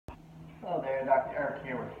there, Dr. Eric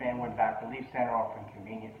here with Fanwood Back Relief Center, offering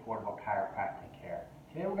convenient, affordable chiropractic care.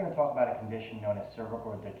 Today we're going to talk about a condition known as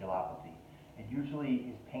cervical radiculopathy. It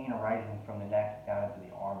usually is pain arising from the neck down into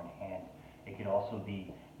the arm and hand. It could also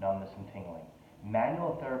be numbness and tingling.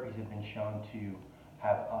 Manual therapies have been shown to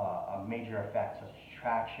have a major effect, such as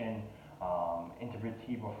traction,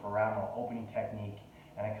 intervertebral foraminal opening technique,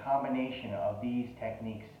 and a combination of these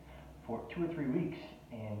techniques for 2 or 3 weeks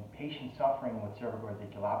in patients suffering with cervical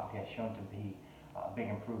radiculopathy has shown to be a big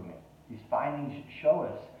improvement. These findings show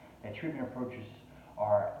us that treatment approaches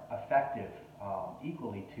are effective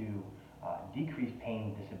equally to decrease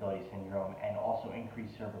pain disability syndrome and also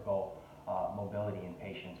increase cervical mobility in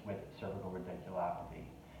patients with cervical radiculopathy.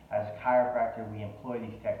 As a chiropractor, we employ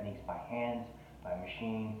these techniques by hands, by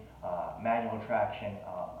machine, manual traction,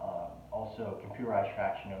 also computerized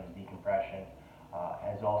traction known as decompression,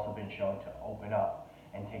 has also been shown to open up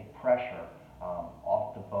and take pressure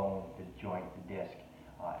off the bone, the joint, the disc,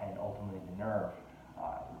 and ultimately the nerve,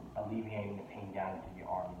 alleviating the pain down into the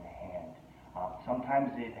arm and the hand.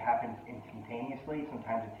 Sometimes it happens instantaneously,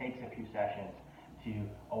 sometimes it takes a few sessions to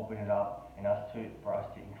open it up and for us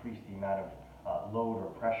to increase the amount of load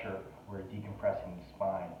or pressure we're decompressing the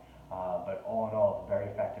spine. But all in all, it's a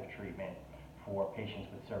very effective treatment for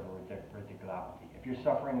patients with cervical radiculopathy. If you're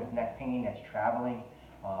suffering with neck pain that's traveling,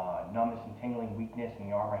 numbness and tingling, weakness in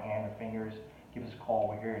the arm or hand or fingers, give us a call.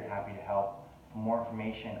 We're here and happy to help. For more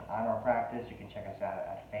information on our practice, you can check us out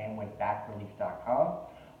at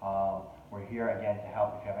fanwoodbackrelief.com. We're here again to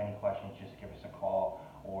help. If you have any questions, just give us a call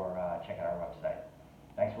or check out our website.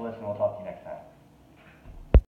 Thanks for listening. We'll talk to you next time.